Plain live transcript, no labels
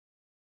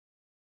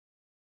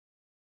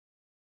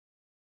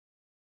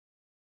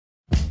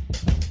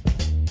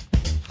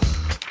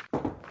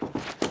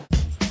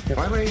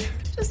Why wait?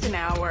 Just an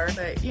hour,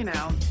 but you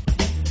know.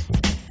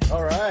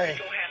 All right.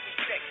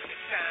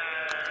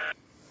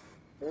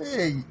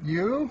 Hey,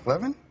 you?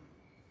 11?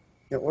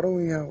 Yeah, what do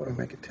we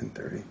make it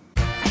 10:30?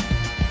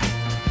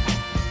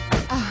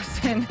 Oh,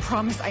 Sin,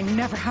 promise I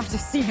never have to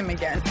see him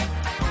again.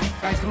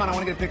 Guys, come on, I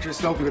want to get a picture of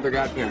Sophie with her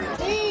godparents.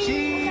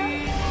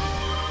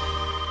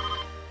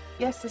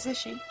 Yes, this is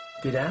she.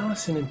 Did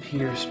Allison and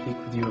Peter speak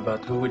with you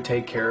about who would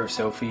take care of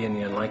Sophie in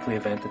the unlikely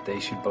event that they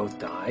should both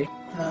die?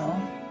 No.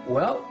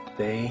 Well,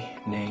 they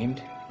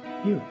named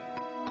you.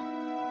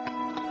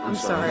 I'm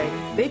sorry.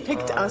 They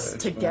picked us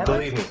together.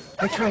 Believe me,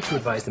 I tried to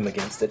advise them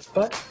against it,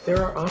 but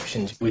there are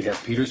options. We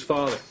have Peter's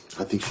father.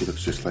 I think she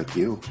looks just like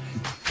you.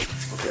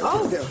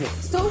 Okay.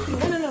 Sophie,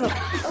 no.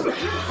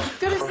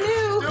 Good as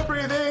new. Still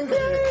breathing.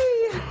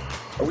 Yay!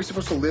 Are we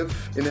supposed to live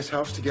in this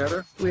house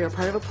together? We are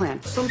part of a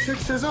plan. Some chick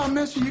says, oh,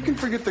 mister, you can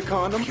forget the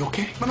condom. You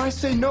okay? And I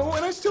say no,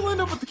 and I still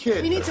end up with the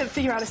kid. We need to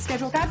figure out a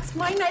schedule. That's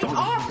my night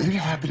off. Maybe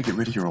you're happy to get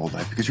rid of your old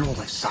life because your old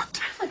life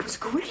sucked. It was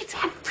great. I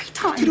had free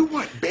time. To do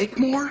what? Bake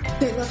more?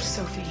 They loved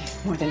Sophie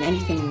more than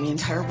anything in the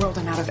entire world,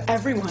 and out of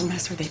everyone,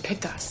 that's where they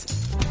picked us.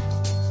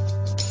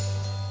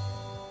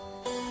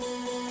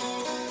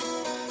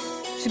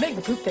 She's making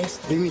the poop face.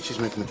 What do you mean she's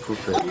making the poop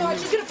face? Oh, God,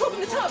 she's gonna poop in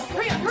the tub.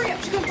 Hurry up.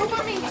 She's gonna poop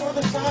on me. On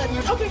the side.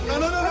 Okay. No.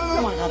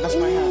 Oh, my God, that's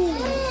my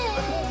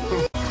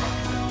hat.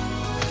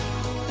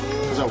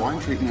 How's that wine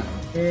treating you?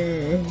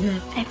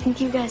 I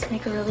think you guys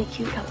make a really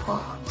cute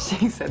couple.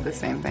 She said the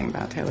same thing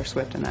about Taylor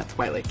Swift and that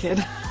Twilight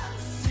kid.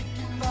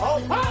 Oh,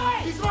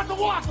 hey! He's about to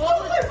walk! How do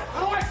I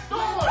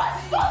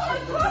stop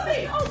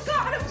him? Oh,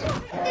 God. I'm sorry.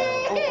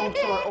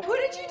 What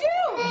did you do?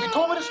 You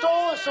told me to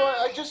stall her, so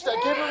I gave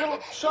her a little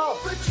shove.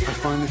 I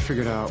finally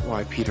figured out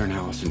why Peter and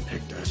Allison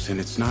picked us, and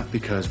it's not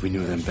because we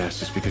knew them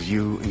best. It's because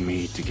you and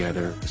me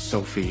together,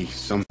 Sophie,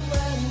 some... Oh,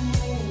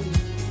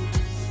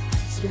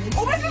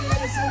 my God.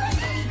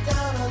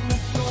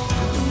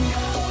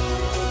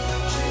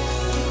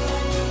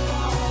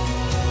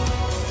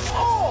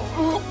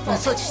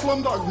 It's like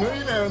Slumdog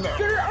Millionaire in there.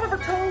 Get her out of her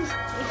toes.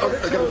 Oh, I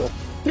gotta go.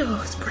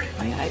 No, it's pretty.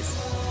 My eyes.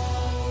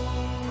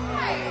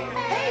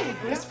 Hey,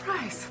 what a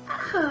surprise.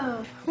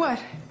 Oh, What?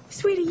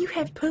 sweetie, you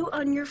have poo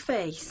on your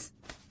face.